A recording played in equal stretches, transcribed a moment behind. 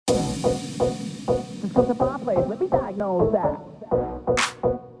place, let me diagnose that.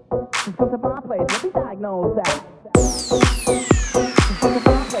 Just come to my place, let me diagnose that. Just come to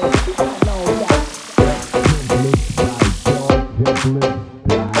my place, let me diagnose that.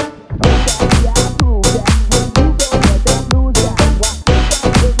 Yeah, I prove that. When you go there, don't lose that. Watch that,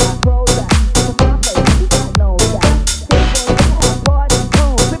 is my Prozac. Just come to my place, let me diagnose that. Skateboard, they have party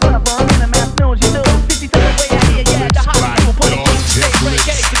grooves. We're gonna burn in a mass news, you lose. 57 way out here, yeah, the hot school. Put it in, break,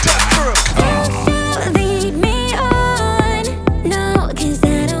 the